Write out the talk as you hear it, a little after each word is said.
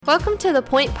Welcome to The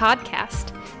Point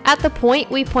Podcast. At The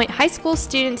Point, we point high school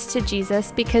students to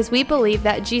Jesus because we believe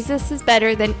that Jesus is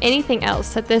better than anything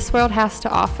else that this world has to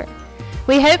offer.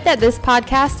 We hope that this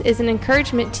podcast is an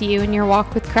encouragement to you in your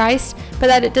walk with Christ, but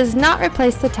that it does not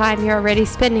replace the time you're already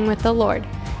spending with the Lord.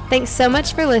 Thanks so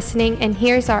much for listening, and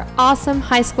here's our awesome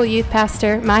high school youth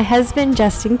pastor, my husband,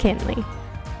 Justin Kinley.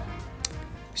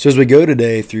 So as we go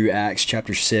today through Acts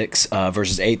chapter 6,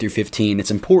 verses 8 through 15, it's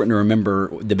important to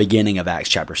remember the beginning of Acts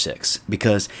chapter 6.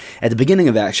 Because at the beginning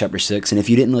of Acts chapter 6, and if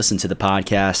you didn't listen to the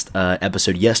podcast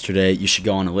episode yesterday, you should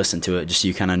go on and listen to it just so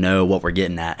you kind of know what we're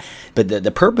getting at. But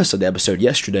the purpose of the episode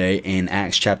yesterday in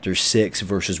Acts chapter 6,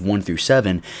 verses 1 through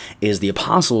 7, is the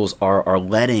apostles are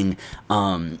letting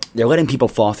people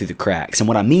fall through the cracks. And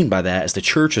what I mean by that is the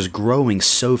church is growing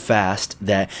so fast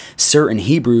that certain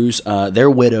Hebrews,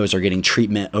 their widows are getting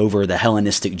treatment over the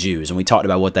Hellenistic Jews, and we talked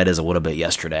about what that is a little bit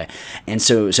yesterday. And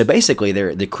so basically,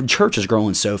 the church is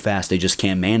growing so fast they just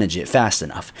can't manage it fast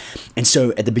enough. And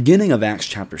so at the beginning of Acts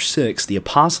chapter 6, the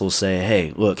apostles say,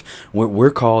 hey, look,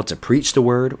 we're called to preach the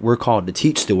word, we're called to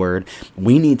teach the word,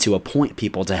 we need to appoint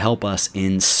people to help us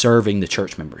in serving the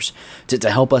church members, to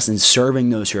help us in serving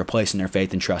those who are placing their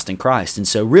faith and trust in Christ. And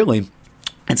so really,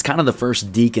 it's kind of the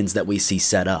first deacons that we see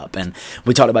set up. And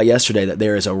we talked about yesterday that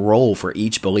there is a role for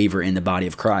each believer in the body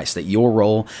of Christ, that your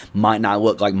role might not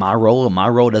look like my role, and my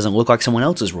role doesn't look like someone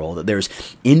else's role, that there's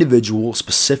individual,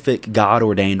 specific,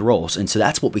 God-ordained roles. And so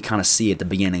that's what we kind of see at the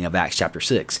beginning of Acts chapter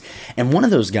 6. And one of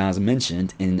those guys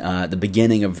mentioned in the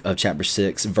beginning of chapter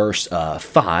 6, verse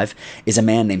 5, is a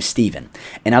man named Stephen.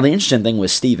 And now the interesting thing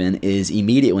with Stephen is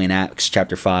immediately in Acts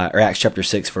chapter 5, or Acts chapter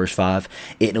 6, verse 5,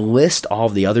 it lists all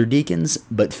of the other deacons,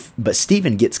 but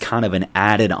Stephen gets kind of an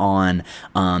added-on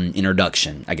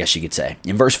introduction, I guess you could say.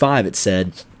 In verse 5, it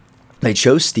said, they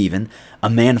chose Stephen, a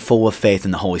man full of faith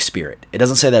in the Holy Spirit. It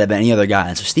doesn't say that about any other guy.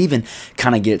 And so Stephen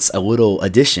kind of gets a little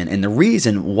addition. And the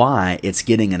reason why it's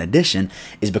getting an addition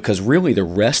is because really the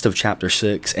rest of chapter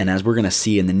 6, and as we're going to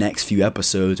see in the next few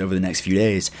episodes over the next few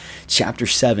days, chapter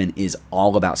 7 is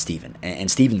all about Stephen. And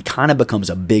Stephen kind of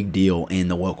becomes a big deal in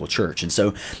the local church. And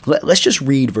so let's just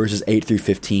read verses 8 through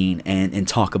 15 and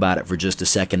talk about it for just a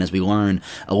second as we learn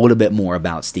a little bit more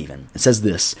about Stephen. It says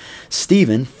this,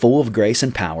 Stephen, full of grace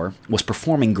and power, was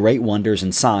performing great wonders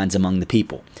and signs among the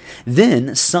people.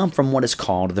 Then some from what is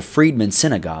called the Freedmen's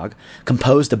Synagogue,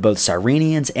 composed of both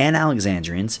Cyrenians and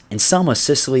Alexandrians, and some of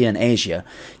Sicily and Asia,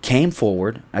 came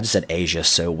forward. I just said Asia,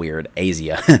 so weird.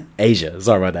 Asia,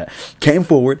 sorry about that. Came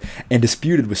forward and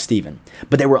disputed with Stephen,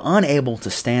 but they were unable to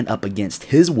stand up against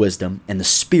his wisdom and the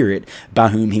spirit by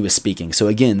whom he was speaking. So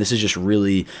again, this is just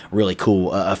really, really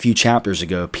cool. A few chapters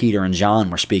ago, Peter and John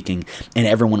were speaking, and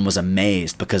everyone was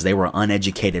amazed because they were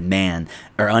uneducated men,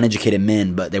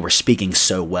 but they were speaking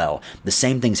so well. The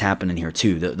same thing's happening here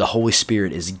too. The Holy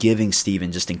Spirit is giving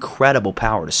Stephen just incredible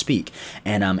power to speak,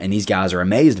 and these guys are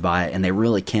amazed by it, and they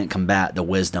really can't combat the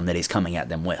wisdom that he's coming at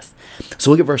them with.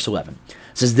 So look at verse 11.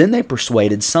 It says, then they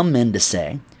persuaded some men to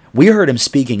say, we heard him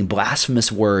speaking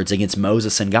blasphemous words against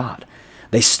Moses and God.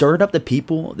 They stirred up the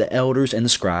people, the elders, and the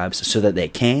scribes, so that they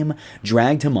came,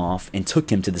 dragged him off, and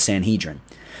took him to the Sanhedrin.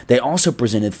 They also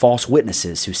presented false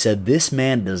witnesses who said, this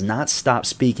man does not stop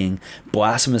speaking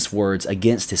blasphemous words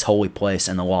against his holy place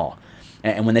and the law.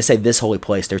 And when they say this holy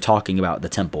place, they're talking about the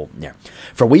temple there.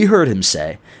 For we heard him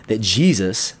say that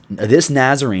Jesus, this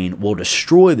Nazarene, will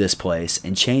destroy this place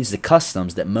and change the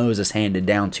customs that Moses handed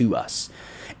down to us.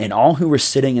 And all who were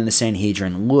sitting in the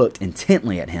Sanhedrin looked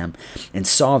intently at him and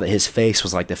saw that his face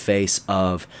was like the face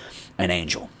of an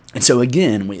angel. And so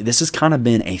again, this has kind of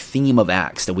been a theme of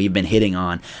Acts that we've been hitting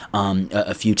on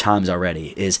a few times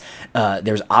already, is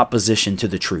there's opposition to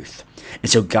the truth. And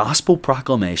so gospel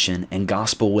proclamation and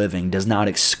gospel living does not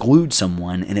exclude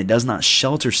someone, and it does not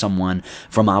shelter someone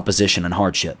from opposition and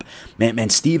hardship. Man,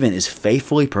 Stephen is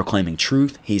faithfully proclaiming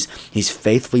truth. He's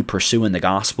faithfully pursuing the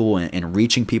gospel and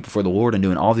reaching people for the Lord and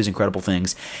doing all these incredible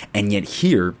things. And yet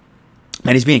here,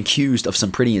 and he's being accused of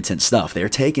some pretty intense stuff. They're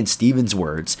taking Stephen's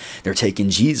words, they're taking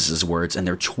Jesus' words, and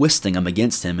they're twisting them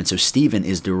against him. And so Stephen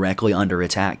is directly under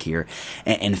attack here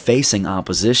and facing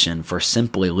opposition for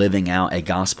simply living out a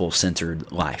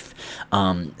gospel-centered life.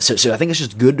 So I think it's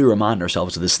just good to remind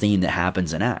ourselves of this theme that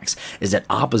happens in Acts, is that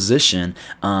opposition,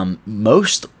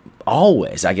 most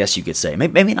always, I guess you could say,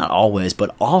 maybe not always,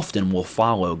 but often will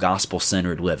follow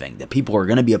gospel-centered living, that people are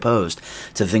going to be opposed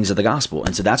to the things of the gospel.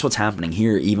 And so that's what's happening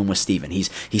here, even with Stephen. He's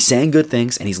saying good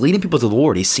things, and he's leading people to the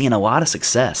Lord. He's seeing a lot of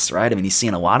success, right? I mean, he's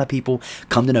seeing a lot of people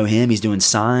come to know him. He's doing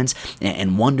signs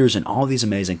and wonders and all these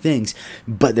amazing things,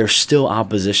 but there's still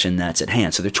opposition that's at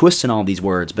hand. So they're twisting all these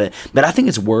words, but I think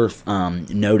it's worth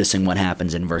noticing what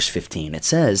happens in verse 15. It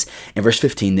says in verse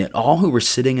 15 that all who were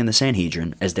sitting in the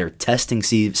Sanhedrin, as they're testing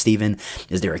Stephen,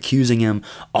 as they're accusing him,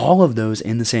 all of those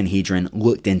in the Sanhedrin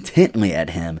looked intently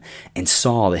at him and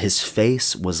saw that his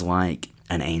face was like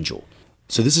an angel.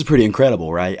 So this is pretty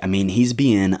incredible, right? I mean, he's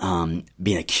being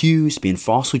accused, being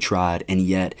falsely tried, and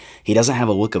yet he doesn't have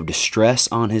a look of distress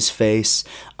on his face.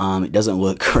 It doesn't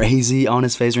look crazy on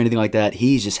his face or anything like that.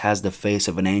 He just has the face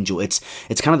of an angel. It's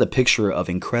kind of the picture of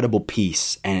incredible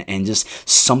peace, and just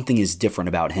something is different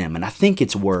about him. And I think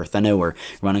it's worth, I know we're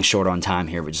running short on time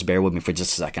here, but just bear with me for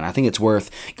just a second. I think it's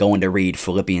worth going to read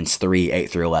Philippians 3, 8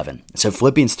 through 11. So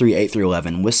Philippians 3, 8 through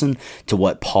 11, listen to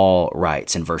what Paul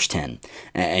writes in verse 10.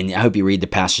 And I hope you read the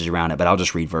passage around it, but I'll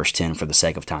just read verse 10 for the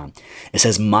sake of time. It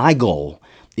says, "My goal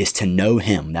is to know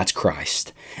him," that's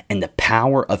Christ, "and the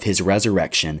power of his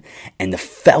resurrection and the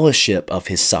fellowship of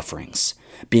his sufferings,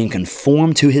 being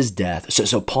conformed to his death."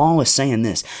 So Paul is saying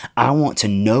this: I want to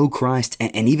know Christ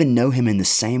and even know him in the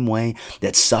same way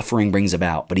that suffering brings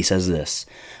about. But he says this: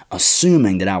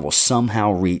 assuming that I will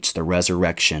somehow reach the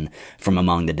resurrection from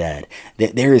among the dead.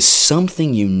 That there is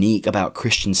something unique about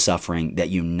Christian suffering that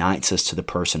unites us to the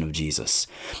person of Jesus.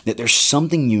 That there's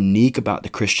something unique about the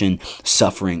Christian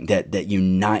suffering that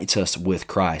unites us with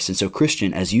Christ. And so,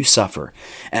 Christian, as you suffer,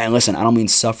 and listen, I don't mean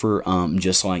suffer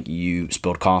just like you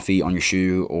spilled coffee on your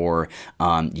shoe, or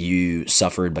you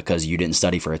suffered because you didn't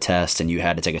study for a test and you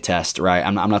had to take a test, right?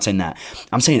 I'm not saying that.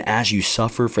 I'm saying as you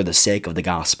suffer for the sake of the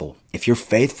gospel. If you're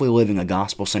faithfully living a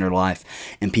gospel-centered life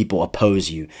and people oppose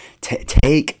you,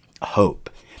 take hope.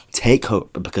 Take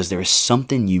hope, because there is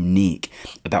something unique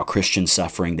about Christian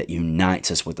suffering that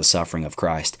unites us with the suffering of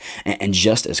Christ. And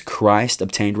just as Christ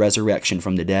obtained resurrection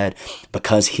from the dead,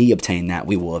 because he obtained that,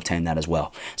 we will obtain that as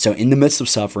well. So in the midst of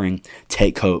suffering,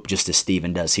 take hope, just as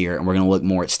Stephen does here. And we're going to look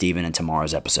more at Stephen in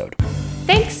tomorrow's episode.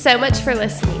 Thanks so much for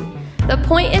listening. The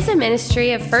Point is a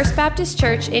ministry of First Baptist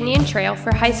Church Indian Trail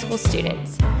for high school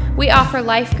students. We offer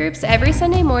life groups every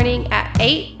Sunday morning at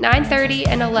 8, 9:30,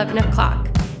 and 11 o'clock,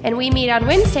 and we meet on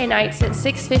Wednesday nights at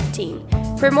 6:15.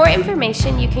 For more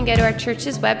information, you can go to our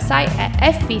church's website at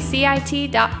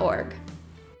fbcit.org.